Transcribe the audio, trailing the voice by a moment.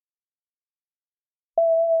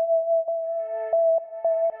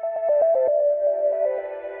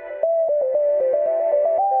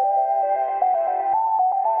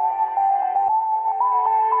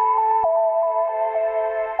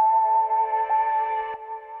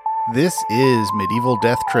This is Medieval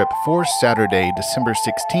Death Trip for Saturday, December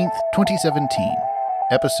 16th, 2017,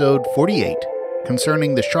 Episode 48,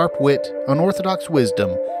 concerning the sharp wit, unorthodox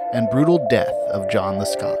wisdom, and brutal death of John the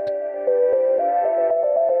Scot.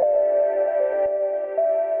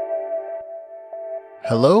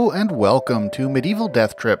 Hello and welcome to Medieval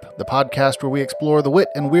Death Trip, the podcast where we explore the wit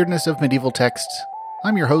and weirdness of medieval texts.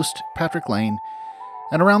 I'm your host, Patrick Lane.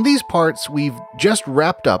 And around these parts, we've just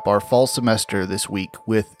wrapped up our fall semester this week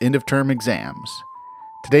with end-of-term exams.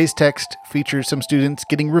 Today's text features some students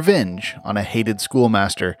getting revenge on a hated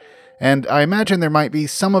schoolmaster, and I imagine there might be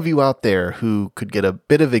some of you out there who could get a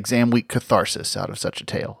bit of exam week catharsis out of such a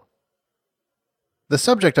tale. The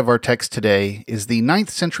subject of our text today is the 9th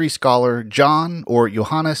century scholar John or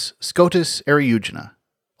Johannes Scotus Eriugena,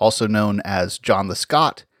 also known as John the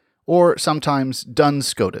Scot, or sometimes Duns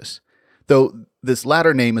Scotus, though this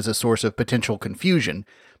latter name is a source of potential confusion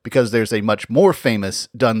because there's a much more famous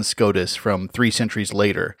Duns Scotus from 3 centuries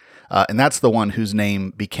later, and that's the one whose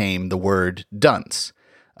name became the word dunce,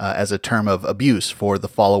 as a term of abuse for the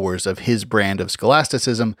followers of his brand of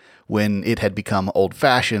scholasticism when it had become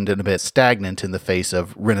old-fashioned and a bit stagnant in the face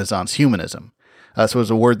of Renaissance humanism. So it was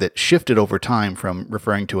a word that shifted over time from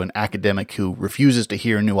referring to an academic who refuses to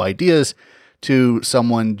hear new ideas to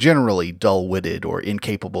someone generally dull-witted or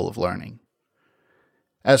incapable of learning.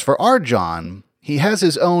 As for our John, he has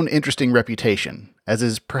his own interesting reputation, as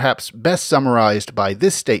is perhaps best summarized by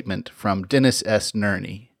this statement from Dennis S.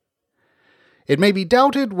 Nerney. It may be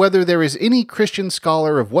doubted whether there is any Christian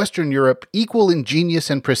scholar of Western Europe equal in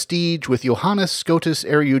genius and prestige with Johannes Scotus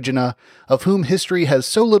Eriugena, of whom history has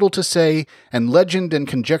so little to say, and legend and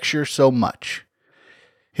conjecture so much.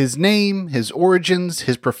 His name, his origins,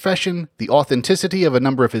 his profession, the authenticity of a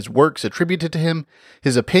number of his works attributed to him,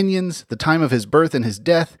 his opinions, the time of his birth and his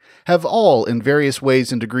death, have all in various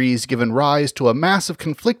ways and degrees given rise to a mass of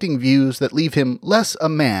conflicting views that leave him less a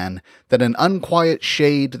man than an unquiet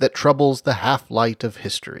shade that troubles the half-light of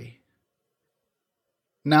history.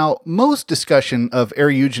 Now, most discussion of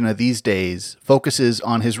Eriugena these days focuses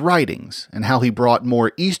on his writings and how he brought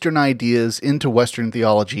more Eastern ideas into Western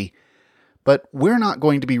theology. But we're not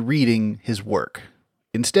going to be reading his work.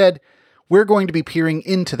 Instead, we're going to be peering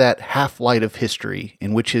into that half-light of history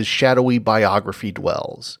in which his shadowy biography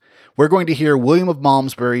dwells. We're going to hear William of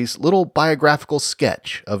Malmesbury's little biographical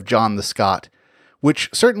sketch of John the Scot, which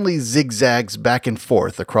certainly zigzags back and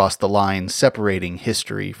forth across the line separating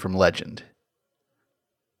history from legend.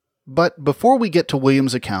 But before we get to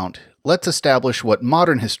William's account, let's establish what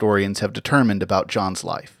modern historians have determined about John's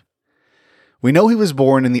life. We know he was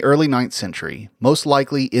born in the early 9th century, most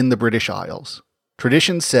likely in the British Isles.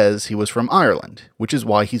 Tradition says he was from Ireland, which is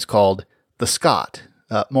why he's called the Scot.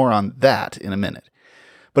 More on that in a minute.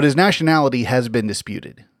 But his nationality has been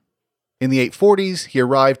disputed. In the 840s, he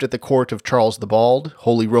arrived at the court of Charles the Bald,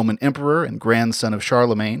 Holy Roman Emperor and grandson of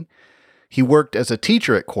Charlemagne. He worked as a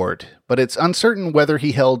teacher at court, but it's uncertain whether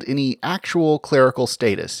he held any actual clerical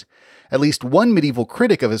status. At least one medieval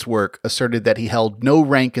critic of his work asserted that he held no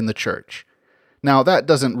rank in the church. Now, that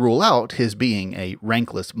doesn't rule out his being a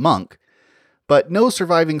rankless monk, but no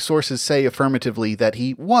surviving sources say affirmatively that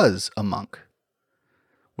he was a monk.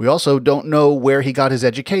 We also don't know where he got his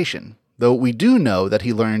education, though we do know that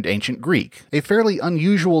he learned ancient Greek, a fairly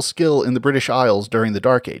unusual skill in the British Isles during the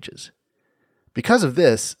Dark Ages. Because of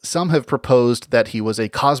this, some have proposed that he was a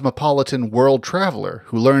cosmopolitan world traveler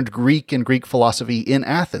who learned Greek and Greek philosophy in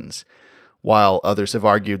Athens, while others have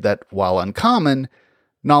argued that, while uncommon,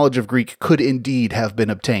 knowledge of Greek could indeed have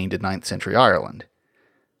been obtained in 9th century Ireland.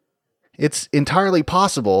 It's entirely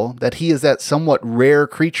possible that he is that somewhat rare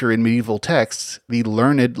creature in medieval texts, the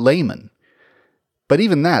learned layman. But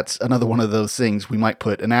even that's another one of those things we might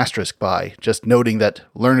put an asterisk by, just noting that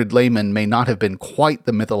learned laymen may not have been quite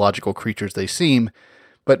the mythological creatures they seem,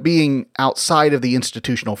 but being outside of the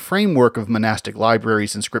institutional framework of monastic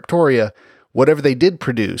libraries and scriptoria, whatever they did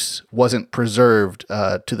produce wasn't preserved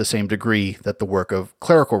to the same degree that the work of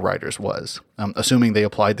clerical writers was, assuming they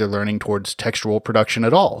applied their learning towards textual production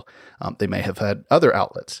at all. They may have had other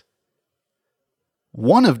outlets.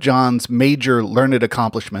 One of John's major learned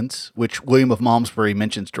accomplishments, which William of Malmesbury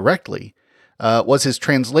mentions directly, was his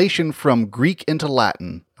translation from Greek into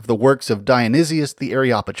Latin of the works of Dionysius the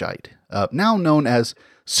Areopagite, now known as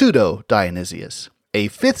Pseudo-Dionysius, a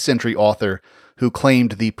 5th century author who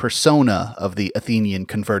claimed the persona of the Athenian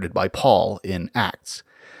converted by Paul in Acts.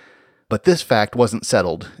 But this fact wasn't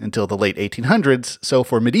settled until the late 1800s, so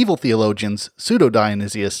for medieval theologians,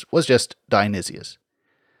 Pseudo-Dionysius was just Dionysius.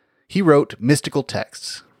 He wrote mystical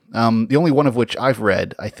texts, the only one of which I've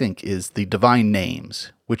read, I think, is the Divine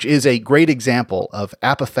Names, which is a great example of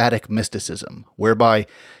apophatic mysticism, whereby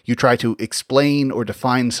you try to explain or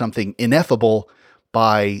define something ineffable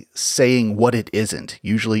by saying what it isn't,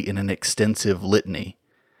 usually in an extensive litany.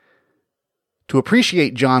 To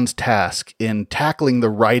appreciate John's task in tackling the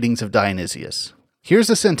writings of Dionysius, here's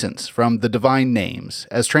a sentence from the Divine Names,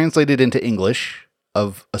 as translated into English,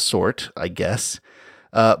 of a sort, I guess,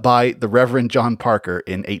 by the Reverend John Parker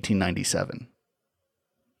in 1897.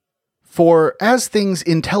 For as things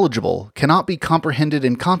intelligible cannot be comprehended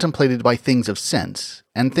and contemplated by things of sense,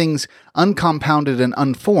 and things uncompounded and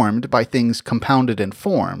unformed by things compounded and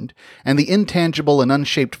formed, and the intangible and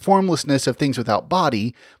unshaped formlessness of things without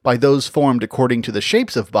body by those formed according to the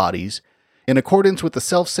shapes of bodies, in accordance with the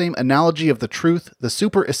selfsame analogy of the truth, the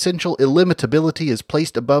superessential illimitability is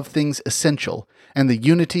placed above things essential, and the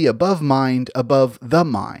unity above mind above the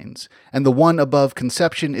minds, and the one above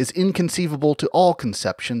conception is inconceivable to all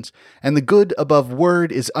conceptions, and the good above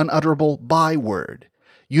word is unutterable by word.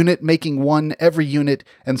 Unit making one every unit,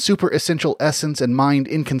 and superessential essence and mind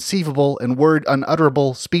inconceivable, and word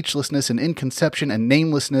unutterable, speechlessness and inconception and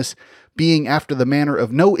namelessness, being after the manner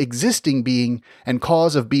of no existing being, and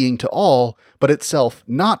cause of being to all, but itself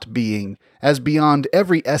not being, as beyond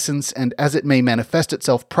every essence, and as it may manifest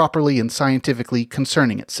itself properly and scientifically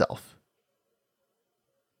concerning itself.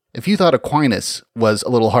 If you thought Aquinas was a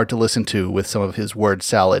little hard to listen to with some of his word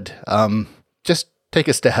salad, just take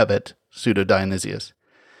a stab at Pseudo-Dionysius.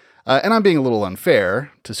 And I'm being a little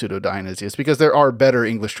unfair to Pseudo-Dionysius because there are better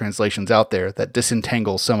English translations out there that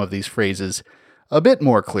disentangle some of these phrases a bit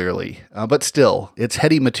more clearly, but still, it's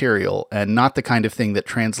heady material and not the kind of thing that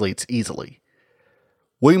translates easily.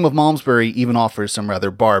 William of Malmesbury even offers some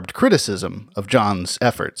rather barbed criticism of John's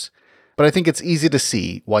efforts, but I think it's easy to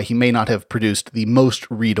see why he may not have produced the most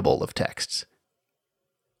readable of texts.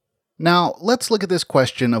 Now, let's look at this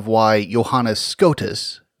question of why Johannes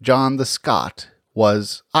Scotus, John the Scot,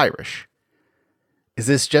 was Irish. Is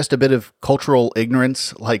this just a bit of cultural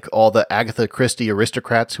ignorance, like all the Agatha Christie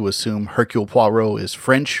aristocrats who assume Hercule Poirot is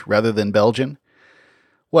French rather than Belgian?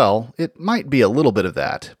 Well, it might be a little bit of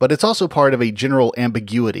that, but it's also part of a general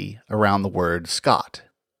ambiguity around the word Scot.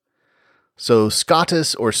 So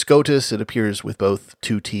Scotus or Scotus, it appears with both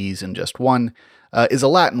two T's and just one, is a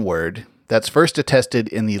Latin word that's first attested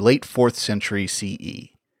in the late 4th century CE.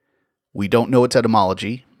 We don't know its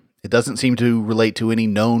etymology. It doesn't seem to relate to any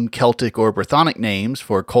known Celtic or Brythonic names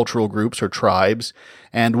for cultural groups or tribes,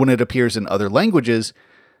 and when it appears in other languages,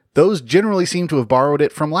 those generally seem to have borrowed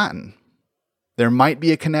it from Latin. There might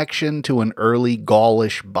be a connection to an early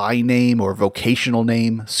Gaulish byname or vocational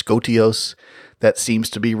name, Scotios, that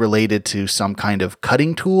seems to be related to some kind of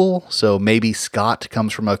cutting tool, so maybe Scot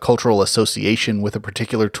comes from a cultural association with a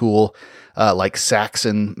particular tool, like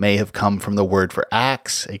Saxon may have come from the word for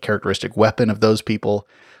axe, a characteristic weapon of those people.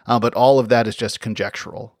 But all of that is just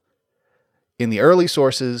conjectural. In the early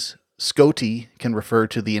sources, Scoti can refer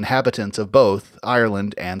to the inhabitants of both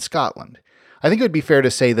Ireland and Scotland. I think it would be fair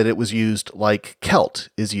to say that it was used like Celt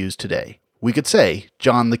is used today. We could say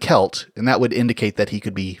John the Celt, and that would indicate that he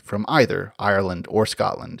could be from either Ireland or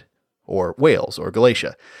Scotland, or Wales or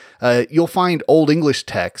Galatia. You'll find Old English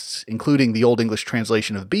texts, including the Old English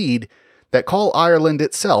translation of Bede, that call Ireland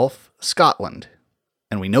itself Scotland.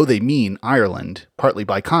 And we know they mean Ireland, partly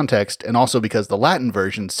by context, and also because the Latin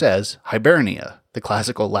version says Hibernia, the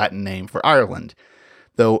classical Latin name for Ireland,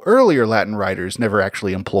 though earlier Latin writers never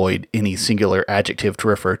actually employed any singular adjective to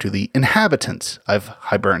refer to the inhabitants of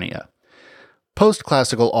Hibernia.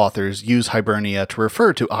 Post-classical authors use Hibernia to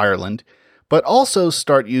refer to Ireland, but also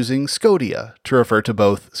start using Scotia to refer to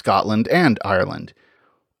both Scotland and Ireland,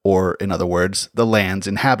 or, in other words, the lands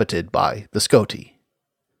inhabited by the Scoti.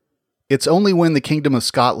 It's only when the Kingdom of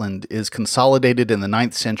Scotland is consolidated in the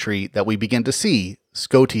 9th century that we begin to see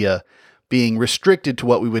Scotia being restricted to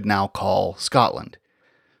what we would now call Scotland.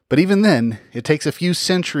 But even then, it takes a few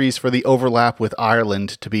centuries for the overlap with Ireland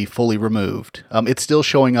to be fully removed. It's still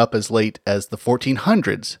showing up as late as the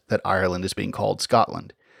 1400s that Ireland is being called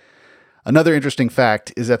Scotland. Another interesting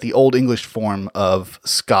fact is that the Old English form of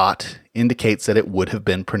Scot indicates that it would have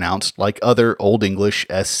been pronounced like other Old English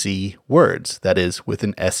SC words, that is, with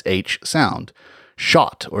an SH sound.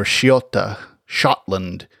 Shot or Sciota,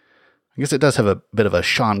 Shotland. I guess it does have a bit of a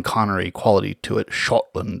Sean Connery quality to it,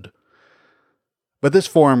 Shotland. But this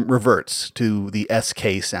form reverts to the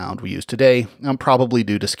SK sound we use today, probably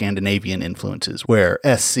due to Scandinavian influences, where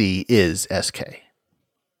SC is SK.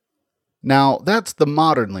 Now, that's the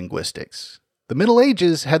modern linguistics. The Middle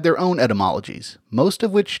Ages had their own etymologies, most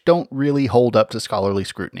of which don't really hold up to scholarly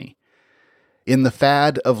scrutiny. In the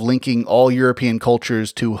fad of linking all European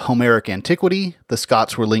cultures to Homeric antiquity, the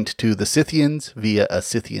Scots were linked to the Scythians via a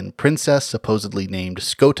Scythian princess supposedly named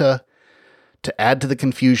Scota. To add to the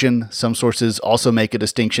confusion, some sources also make a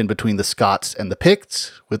distinction between the Scots and the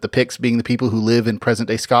Picts, with the Picts being the people who live in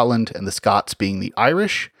present-day Scotland and the Scots being the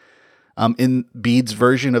Irish. In Bede's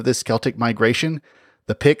version of this Celtic migration,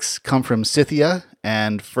 the Picts come from Scythia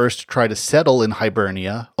and first try to settle in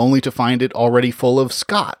Hibernia, only to find it already full of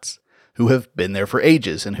Scots, who have been there for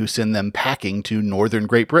ages and who send them packing to northern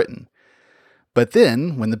Great Britain. But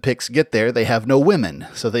then, when the Picts get there, they have no women,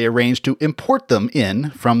 so they arrange to import them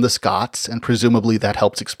in from the Scots, and presumably that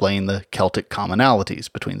helps explain the Celtic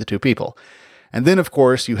commonalities between the two people. And then, of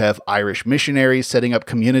course, you have Irish missionaries setting up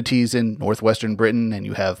communities in northwestern Britain, and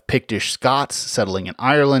you have Pictish Scots settling in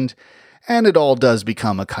Ireland, and it all does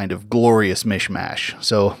become a kind of glorious mishmash,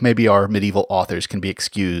 so maybe our medieval authors can be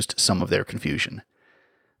excused some of their confusion.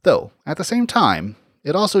 Though, at the same time,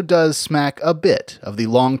 it also does smack a bit of the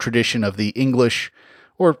long tradition of the English,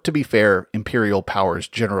 or to be fair, imperial powers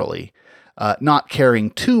generally, not caring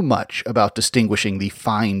too much about distinguishing the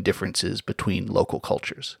fine differences between local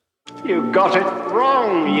cultures. You got it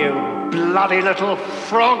wrong, you bloody little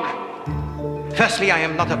frog. Firstly, I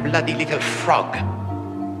am not a bloody little frog.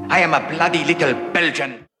 I am a bloody little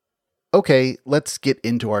Belgian. Okay, let's get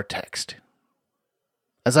into our text.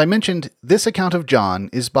 As I mentioned, this account of John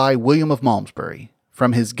is by William of Malmesbury,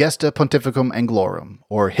 from his Gesta Pontificum Anglorum,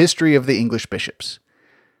 or History of the English Bishops.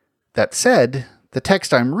 That said, the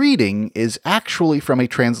text I'm reading is actually from a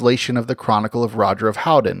translation of the Chronicle of Roger of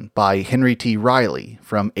Howden by Henry T. Riley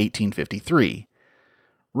from 1853.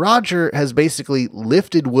 Roger has basically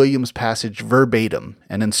lifted William's passage verbatim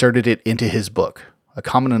and inserted it into his book, a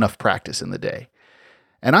common enough practice in the day.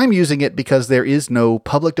 And I'm using it because there is no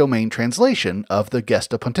public domain translation of the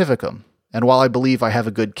Gesta Pontificum. And while I believe I have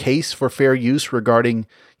a good case for fair use regarding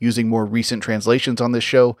using more recent translations on this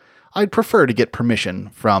show, I'd prefer to get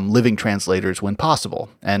permission from living translators when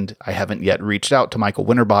possible, and I haven't yet reached out to Michael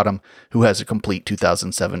Winterbottom, who has a complete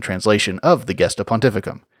 2007 translation of the Gesta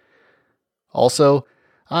Pontificum. Also,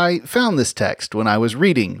 I found this text when I was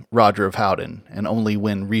reading Roger of Howden, and only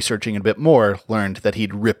when researching a bit more learned that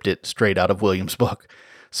he'd ripped it straight out of William's book.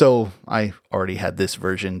 So I already had this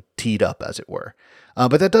version teed up, as it were.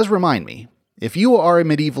 But that does remind me, if you are a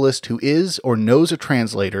medievalist who is or knows a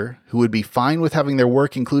translator who would be fine with having their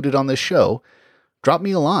work included on this show, drop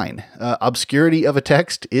me a line. Obscurity of a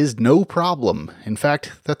text is no problem. In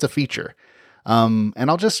fact, that's a feature. And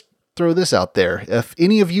I'll just throw this out there. If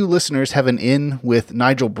any of you listeners have an in with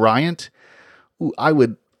Nigel Bryant, I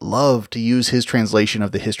would love to use his translation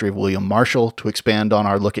of the history of William Marshall to expand on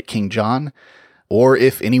our look at King John. Or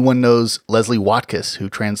if anyone knows Leslie Watkiss, who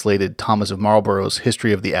translated Thomas of Marlborough's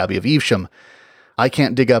History of the Abbey of Evesham, I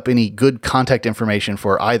can't dig up any good contact information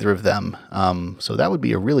for either of them, so that would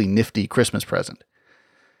be a really nifty Christmas present.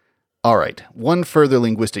 All right, one further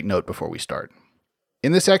linguistic note before we start.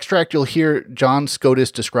 In this extract, you'll hear John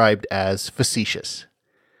Scotus described as facetious.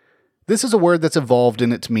 This is a word that's evolved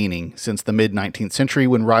in its meaning since the mid-19th century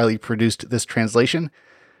when Riley produced this translation.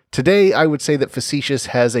 Today, I would say that facetious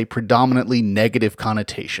has a predominantly negative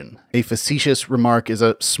connotation. A facetious remark is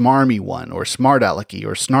a smarmy one, or smart-alecky,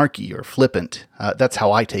 or snarky, or flippant. That's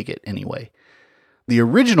how I take it, anyway. The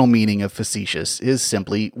original meaning of facetious is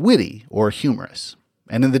simply witty, or humorous.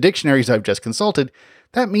 And in the dictionaries I've just consulted,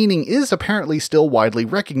 that meaning is apparently still widely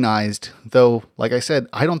recognized, though, like I said,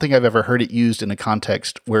 I don't think I've ever heard it used in a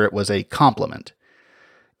context where it was a compliment.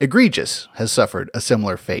 Egregious has suffered a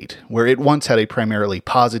similar fate, where it once had a primarily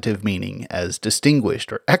positive meaning as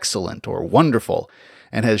distinguished or excellent or wonderful,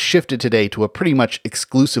 and has shifted today to a pretty much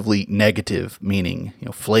exclusively negative meaning,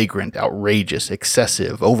 flagrant, outrageous,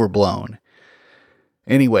 excessive, overblown.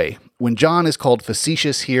 Anyway, when John is called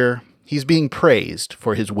facetious here, he's being praised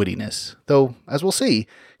for his wittiness, though, as we'll see,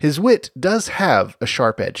 his wit does have a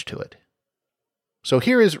sharp edge to it. So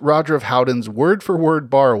here is Roger of Howden's word-for-word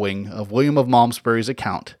borrowing of William of Malmesbury's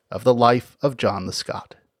account of the life of John the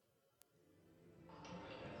Scot.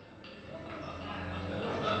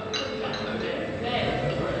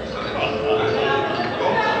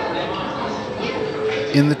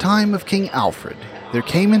 In the time of King Alfred, there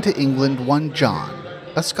came into England one John,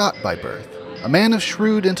 a Scot by birth, a man of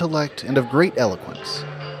shrewd intellect and of great eloquence.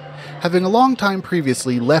 Having a long time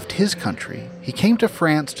previously left his country, he came to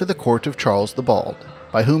France to the court of Charles the Bald,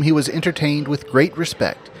 by whom he was entertained with great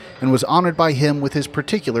respect, and was honored by him with his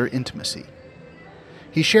particular intimacy.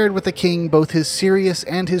 He shared with the king both his serious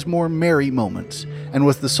and his more merry moments, and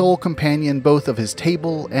was the sole companion both of his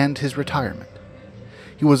table and his retirement.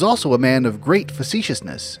 He was also a man of great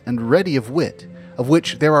facetiousness and ready of wit, of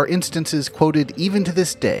which there are instances quoted even to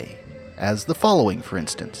this day, as the following, for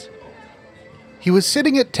instance. He was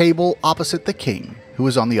sitting at table opposite the king, who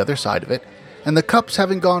was on the other side of it, and the cups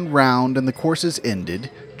having gone round and the courses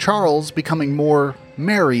ended, Charles, becoming more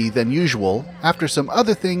merry than usual, after some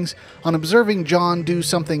other things, on observing John do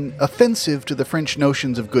something offensive to the French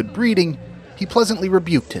notions of good breeding, he pleasantly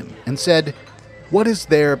rebuked him, and said, "What is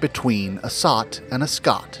there between a sot and a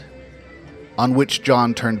Scot?" On which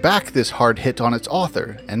John turned back this hard hit on its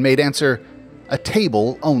author, and made answer, "A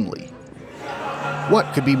table only."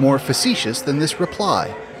 What could be more facetious than this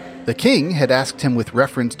reply? The king had asked him with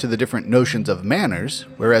reference to the different notions of manners,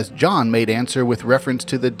 whereas John made answer with reference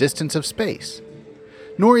to the distance of space.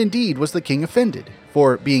 Nor indeed was the king offended,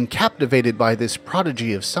 for, being captivated by this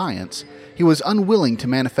prodigy of science, he was unwilling to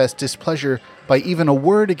manifest displeasure by even a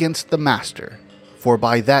word against the master, for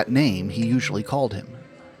by that name he usually called him.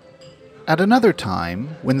 At another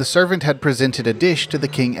time, when the servant had presented a dish to the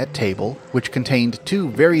king at table, which contained 2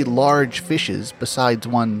 very large fishes besides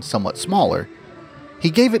one somewhat smaller,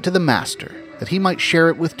 he gave it to the master, that he might share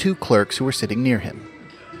it with 2 clerks who were sitting near him.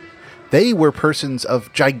 They were persons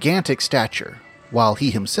of gigantic stature, while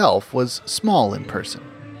he himself was small in person.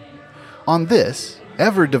 On this,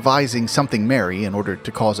 ever devising something merry in order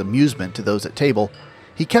to cause amusement to those at table,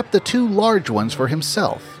 he kept the 2 large ones for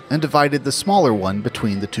himself, and divided the smaller one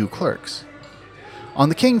between the 2 clerks. On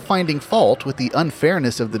the king finding fault with the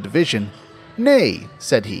unfairness of the division, "Nay,"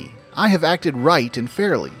 said he, "I have acted right and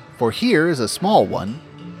fairly, for here is a small one,"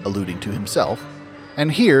 alluding to himself,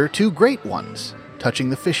 "and here 2 great ones," touching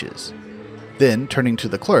the fishes. Then, turning to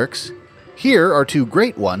the clerks, "Here are 2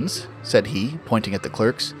 great ones," said he, pointing at the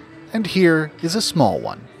clerks, "and here is a small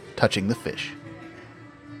one," touching the fish.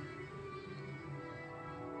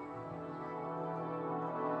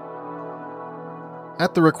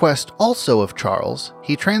 At the request also of Charles,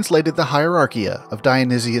 he translated the Hierarchia of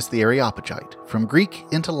Dionysius the Areopagite from Greek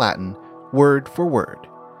into Latin, word for word.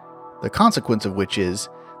 The consequence of which is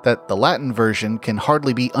that the Latin version can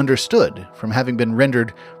hardly be understood from having been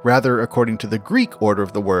rendered rather according to the Greek order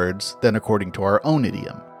of the words than according to our own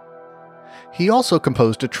idiom. He also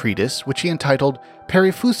composed a treatise which he entitled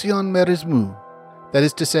Perifusion Merismu, that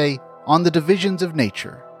is to say, on the divisions of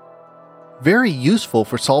nature. Very useful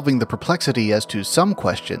for solving the perplexity as to some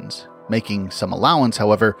questions, making some allowance,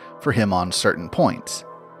 however, for him on certain points.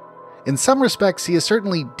 In some respects, he has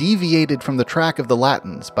certainly deviated from the track of the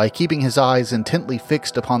Latins by keeping his eyes intently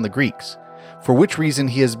fixed upon the Greeks, for which reason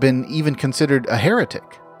he has been even considered a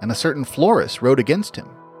heretic, and a certain Florus wrote against him.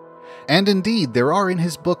 And indeed, there are in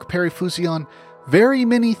his book Perifusion very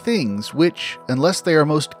many things which, unless they are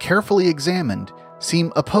most carefully examined,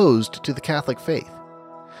 seem opposed to the Catholic faith.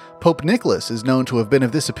 Pope Nicholas is known to have been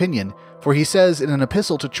of this opinion, for he says in an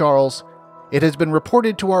epistle to Charles, "It has been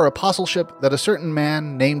reported to our apostleship that a certain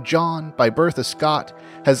man, named John, by birth a Scot,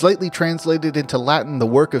 has lately translated into Latin the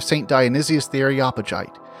work of St. Dionysius the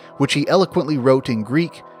Areopagite, which he eloquently wrote in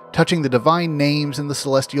Greek, touching the divine names and the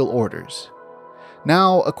celestial orders.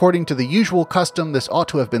 Now, according to the usual custom, this ought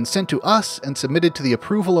to have been sent to us and submitted to the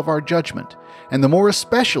approval of our judgment, and the more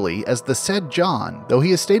especially as the said John, though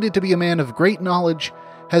he is stated to be a man of great knowledge,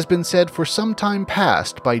 has been said for some time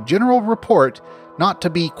past by general report not to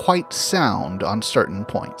be quite sound on certain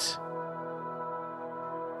points."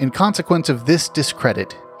 In consequence of this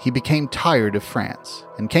discredit, he became tired of France,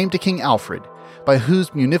 and came to King Alfred, by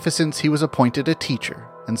whose munificence he was appointed a teacher,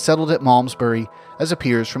 and settled at Malmesbury, as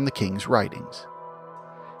appears from the king's writings.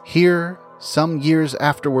 Here, some years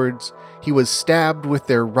afterwards, he was stabbed with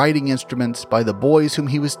their writing instruments by the boys whom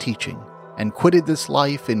he was teaching, and quitted this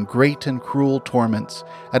life in great and cruel torments,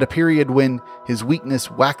 at a period when, his weakness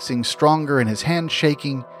waxing stronger and his hand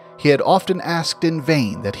shaking, he had often asked in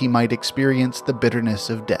vain that he might experience the bitterness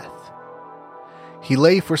of death. He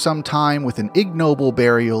lay for some time with an ignoble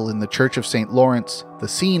burial in the church of St. Lawrence, the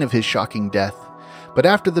scene of his shocking death, but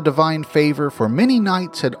after the divine favor for many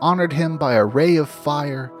nights had honored him by a ray of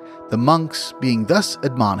fire, the monks, being thus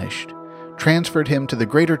admonished, transferred him to the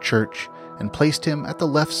greater church, and placed him at the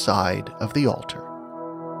left side of the altar.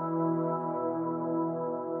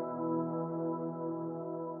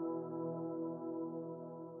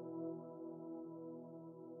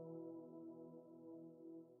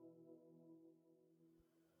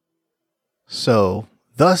 So,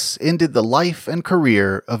 thus ended the life and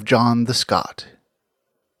career of John the Scot.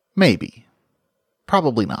 Maybe.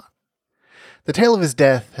 Probably not. The tale of his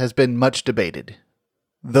death has been much debated.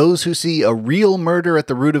 Those who see a real murder at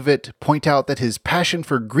the root of it point out that his passion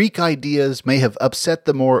for Greek ideas may have upset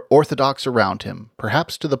the more orthodox around him,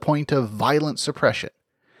 perhaps to the point of violent suppression.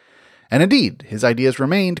 And indeed, his ideas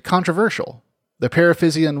remained controversial, The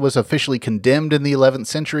Paraphysian was officially condemned in the 11th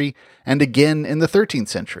century and again in the 13th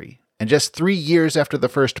century, and just 3 years after the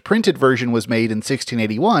first printed version was made in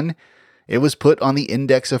 1681, it was put on the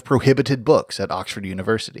Index of Prohibited Books at Oxford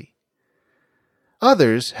University.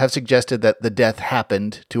 Others have suggested that the death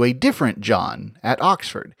happened to a different John at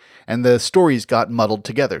Oxford, and the stories got muddled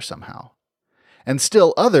together somehow. And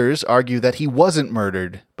still others argue that he wasn't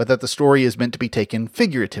murdered, but that the story is meant to be taken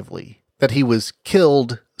figuratively, that he was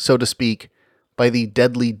killed, so to speak, by the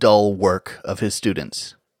deadly dull work of his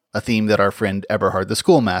students, a theme that our friend Eberhard the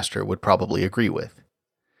schoolmaster would probably agree with.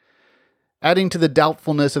 Adding to the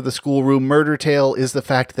doubtfulness of the schoolroom murder tale is the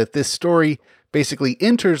fact that this story basically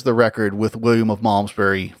enters the record with William of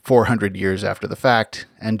Malmesbury 400 years after the fact,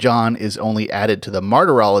 and John is only added to the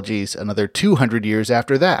martyrologies another 200 years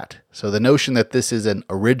after that, so the notion that this is an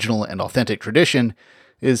original and authentic tradition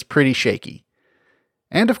is pretty shaky.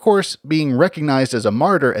 And of course, being recognized as a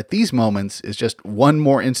martyr at these moments is just one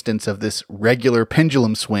more instance of this regular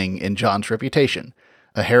pendulum swing in John's reputation,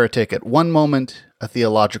 a heretic at one moment, a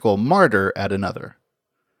theological martyr at another.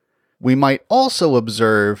 We might also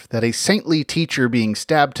observe that a saintly teacher being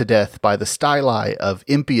stabbed to death by the styli of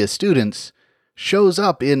impious students shows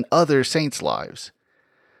up in other saints' lives.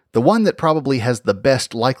 The one that probably has the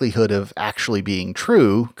best likelihood of actually being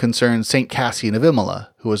true concerns St. Cassian of Imola,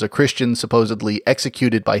 who was a Christian supposedly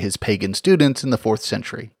executed by his pagan students in the 4th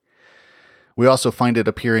century. We also find it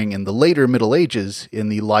appearing in the later Middle Ages in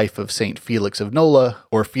the life of St. Felix of Nola,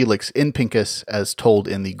 or Felix in Pincus, as told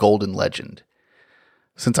in the Golden Legend.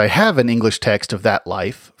 Since I have an English text of that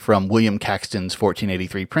life from William Caxton's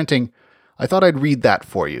 1483 printing, I thought I'd read that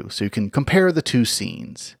for you so you can compare the two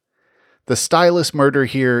scenes. The stylus murder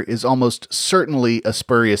here is almost certainly a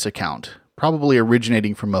spurious account, probably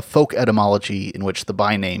originating from a folk etymology in which the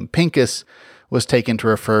byname Pincus was taken to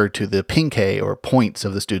refer to the pincae or points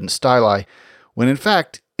of the student's styli, when in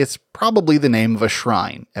fact it's probably the name of a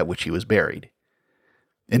shrine at which he was buried.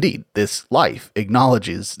 Indeed, this life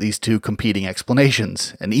acknowledges these two competing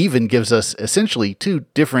explanations, and even gives us essentially two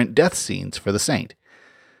different death scenes for the saint.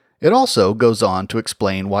 It also goes on to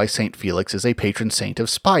explain why St. Felix is a patron saint of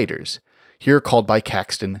spiders, here called by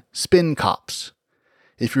Caxton spin cops.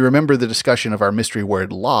 If you remember the discussion of our mystery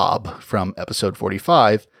word lob from episode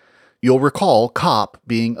 45, you'll recall cop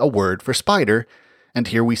being a word for spider, and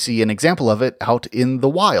here we see an example of it out in the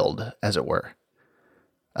wild, as it were.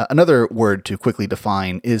 Another word to quickly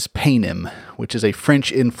define is paynim, which is a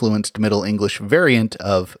French-influenced Middle English variant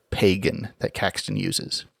of pagan that Caxton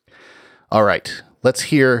uses. All right, let's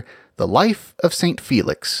hear the life of St.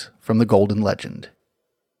 Felix from the Golden Legend.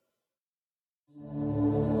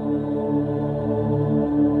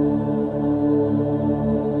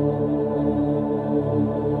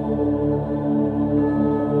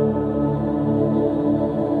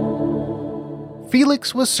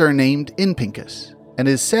 Felix was surnamed Inpincus, and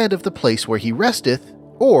is said of the place where he resteth,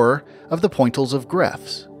 or of the pointals of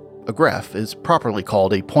greffs. A greff is properly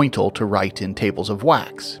called a pointal to write in tables of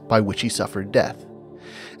wax, by which he suffered death.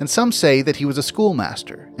 And some say that he was a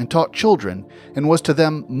schoolmaster, and taught children, and was to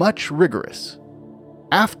them much rigorous.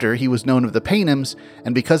 After he was known of the paynims,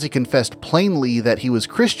 and because he confessed plainly that he was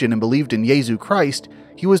Christian and believed in Jesu Christ,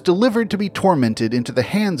 he was delivered to be tormented into the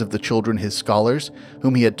hands of the children his scholars,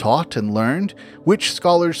 whom he had taught and learned, which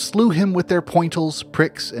scholars slew him with their pointals,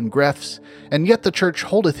 pricks, and greffs, and yet the church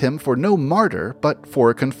holdeth him for no martyr, but for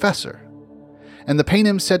a confessor. And the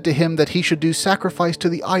paynims said to him that he should do sacrifice to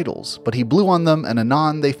the idols, but he blew on them, and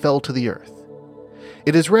anon they fell to the earth.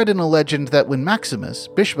 It is read in a legend that when Maximus,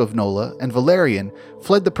 bishop of Nola, and Valerian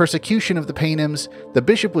fled the persecution of the paynims, the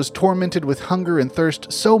bishop was tormented with hunger and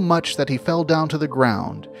thirst so much that he fell down to the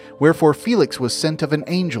ground, wherefore Felix was sent of an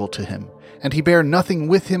angel to him, and he bare nothing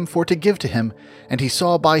with him for to give to him, and he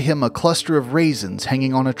saw by him a cluster of raisins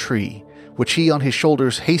hanging on a tree, which he on his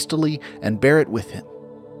shoulders hastily and bare it with him.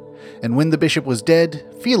 And when the bishop was dead,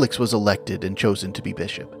 Felix was elected and chosen to be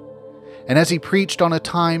bishop. And as he preached on a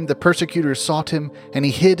time, the persecutors sought him, and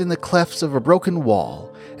he hid in the clefts of a broken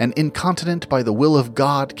wall, and incontinent by the will of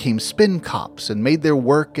God came spin cops, and made their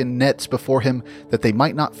work and nets before him, that they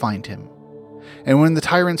might not find him. And when the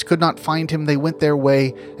tyrants could not find him, they went their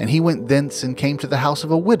way, and he went thence, and came to the house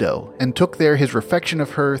of a widow, and took there his refection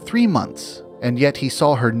of her 3 months, and yet he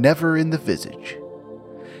saw her never in the visage.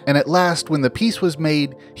 And at last, when the peace was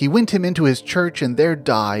made, he went him into his church, and there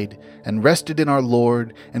died, and rested in our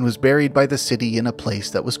Lord, and was buried by the city in a place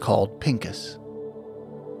that was called Pincus.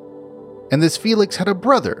 And this Felix had a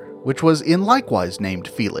brother, which was in likewise named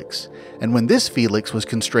Felix. And when this Felix was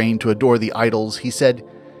constrained to adore the idols, he said,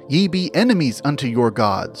 Ye be enemies unto your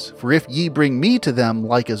gods, for if ye bring me to them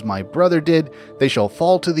like as my brother did, they shall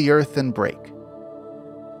fall to the earth and break.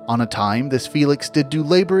 On a time, this Felix did do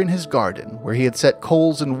labor in his garden, where he had set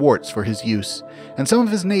coals and worts for his use, and some of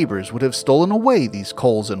his neighbors would have stolen away these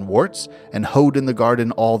coals and worts, and hoed in the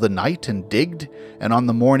garden all the night, and digged, and on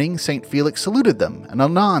the morning St. Felix saluted them, and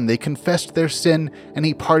anon they confessed their sin, and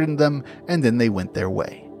he pardoned them, and then they went their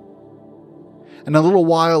way. And a little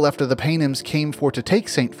while after the Paynims came for to take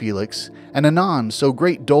St. Felix, and anon so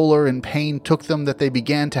great dolour and pain took them that they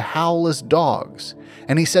began to howl as dogs.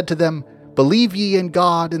 And he said to them, Believe ye in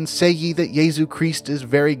God, and say ye that Jesu Christ is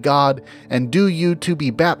very God, and do you to be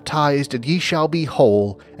baptized, and ye shall be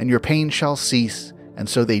whole, and your pain shall cease. And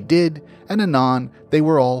so they did, and anon they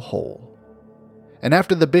were all whole. And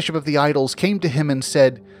after the bishop of the idols came to him and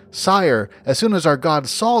said, Sire, as soon as our God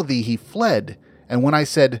saw thee, he fled. And when I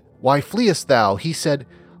said, Why fleest thou? He said,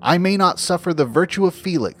 I may not suffer the virtue of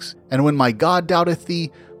Felix, and when my God doubteth thee,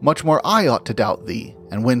 much more I ought to doubt thee.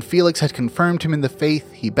 And when Felix had confirmed him in the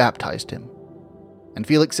faith, he baptized him. And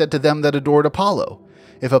Felix said to them that adored Apollo,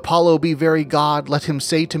 If Apollo be very God, let him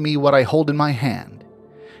say to me what I hold in my hand.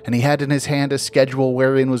 And he had in his hand a schedule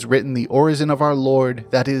wherein was written the orison of our Lord,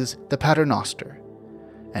 that is, the Paternoster.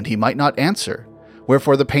 And he might not answer,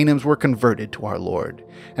 wherefore the Paynims were converted to our Lord.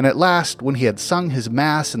 And at last, when he had sung his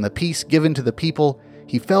mass and the peace given to the people,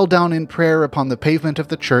 he fell down in prayer upon the pavement of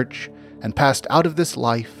the church, and passed out of this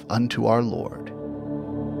life unto our Lord.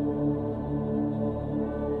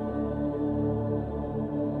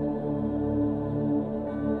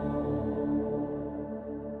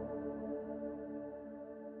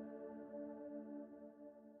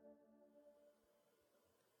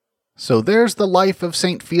 So there's the life of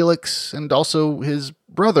St. Felix, and also his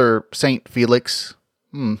brother, St. Felix,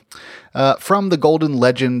 from the Golden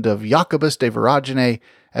Legend of Jacobus de Voragine,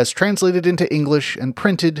 as translated into English and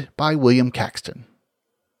printed by William Caxton.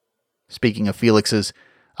 Speaking of Felixes,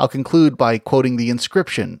 I'll conclude by quoting the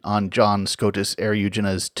inscription on John Scotus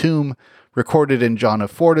Eriugenia's tomb, recorded in John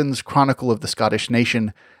of Forden's Chronicle of the Scottish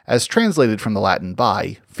Nation, as translated from the Latin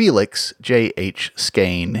by Felix J.H.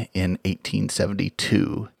 Skene in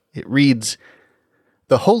 1872. It reads,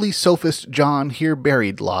 The holy sophist John here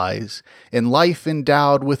buried lies. In life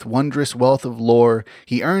endowed with wondrous wealth of lore,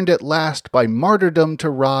 he earned at last by martyrdom to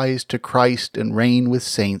rise to Christ and reign with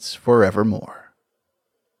saints forevermore.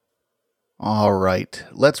 All right,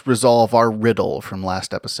 let's resolve our riddle from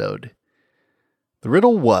last episode. The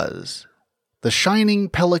riddle was, the shining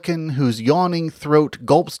pelican whose yawning throat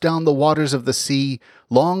gulps down the waters of the sea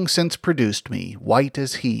long since produced me, white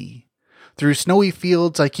as he. Through snowy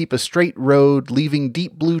fields I keep a straight road, leaving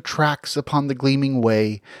deep blue tracks upon the gleaming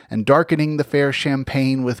way, and darkening the fair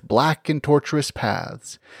champaign with black and tortuous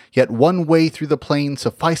paths. Yet one way through the plain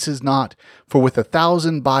suffices not, for with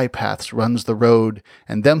 1,000 bypaths runs the road,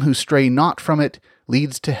 and them who stray not from it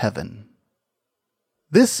leads to heaven.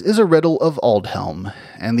 This is a riddle of Aldhelm,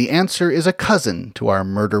 and the answer is a cousin to our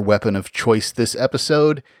murder weapon of choice this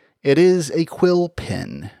episode. It is a quill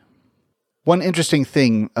pen. One interesting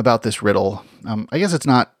thing about this riddle, I guess it's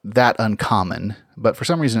not that uncommon, but for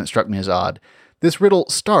some reason it struck me as odd. This riddle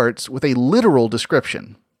starts with a literal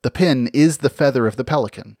description. The pin is the feather of the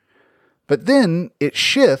pelican. But then it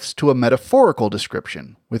shifts to a metaphorical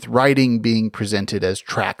description, with writing being presented as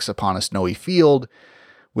tracks upon a snowy field,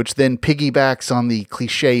 which then piggybacks on the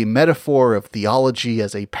cliché metaphor of theology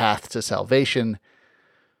as a path to salvation.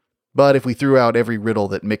 But if we threw out every riddle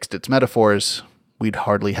that mixed its metaphors, we'd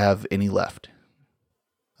hardly have any left.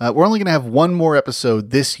 We're only going to have one more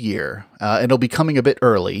episode this year, and it'll be coming a bit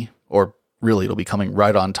early, or really it'll be coming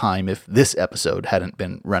right on time if this episode hadn't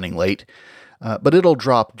been running late, but it'll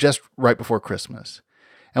drop just right before Christmas.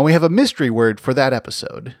 And we have a mystery word for that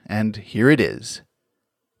episode, and here it is.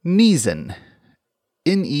 Nesen.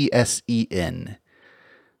 Nesen.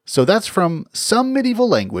 So that's from some medieval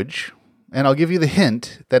language, and I'll give you the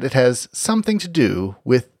hint that it has something to do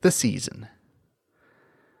with the season.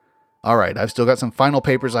 All right, I've still got some final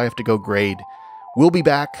papers I have to go grade. We'll be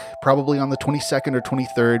back probably on the 22nd or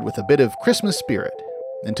 23rd with a bit of Christmas spirit.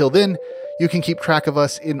 Until then, you can keep track of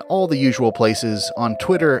us in all the usual places on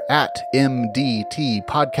Twitter at MDT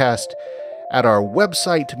Podcast, at our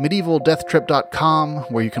website, medievaldeathtrip.com,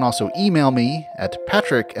 where you can also email me at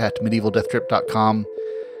patrick@medievaldeathtrip.com.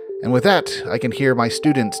 And with that, I can hear my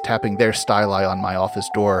students tapping their styli on my office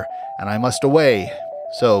door, and I must away.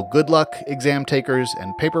 So good luck, exam takers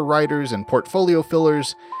and paper writers and portfolio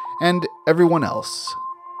fillers, and everyone else.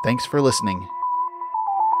 Thanks for listening.